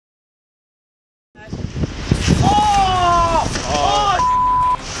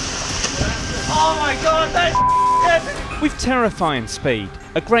my god, that's With terrifying speed,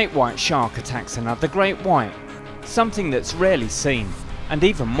 a great white shark attacks another great white, something that's rarely seen and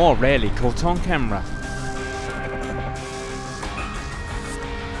even more rarely caught on camera.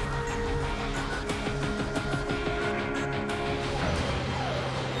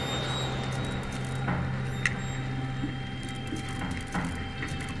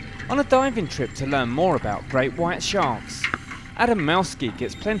 On a diving trip to learn more about great white sharks, Adam Malski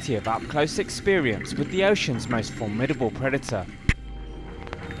gets plenty of up-close experience with the ocean's most formidable predator.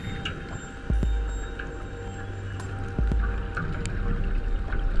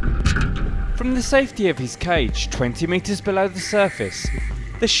 From the safety of his cage 20 meters below the surface,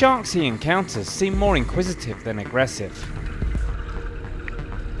 the sharks he encounters seem more inquisitive than aggressive.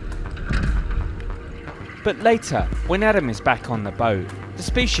 But later, when Adam is back on the boat, the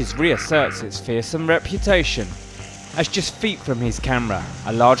species reasserts its fearsome reputation, as just feet from his camera,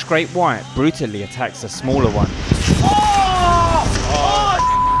 a large great white brutally attacks a smaller one.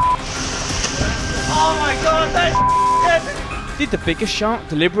 Oh my god, that's Did the bigger shark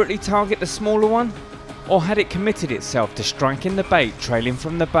deliberately target the smaller one? Or had it committed itself to striking the bait trailing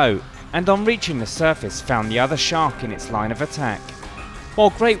from the boat, and on reaching the surface found the other shark in its line of attack?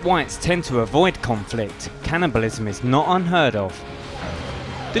 While great whites tend to avoid conflict, cannibalism is not unheard of.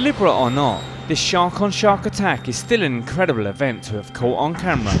 Deliberate or not, this shark-on-shark attack is still an incredible event to have caught on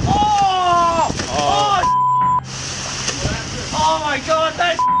camera. Oh my god,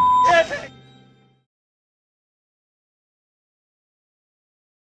 that's epic!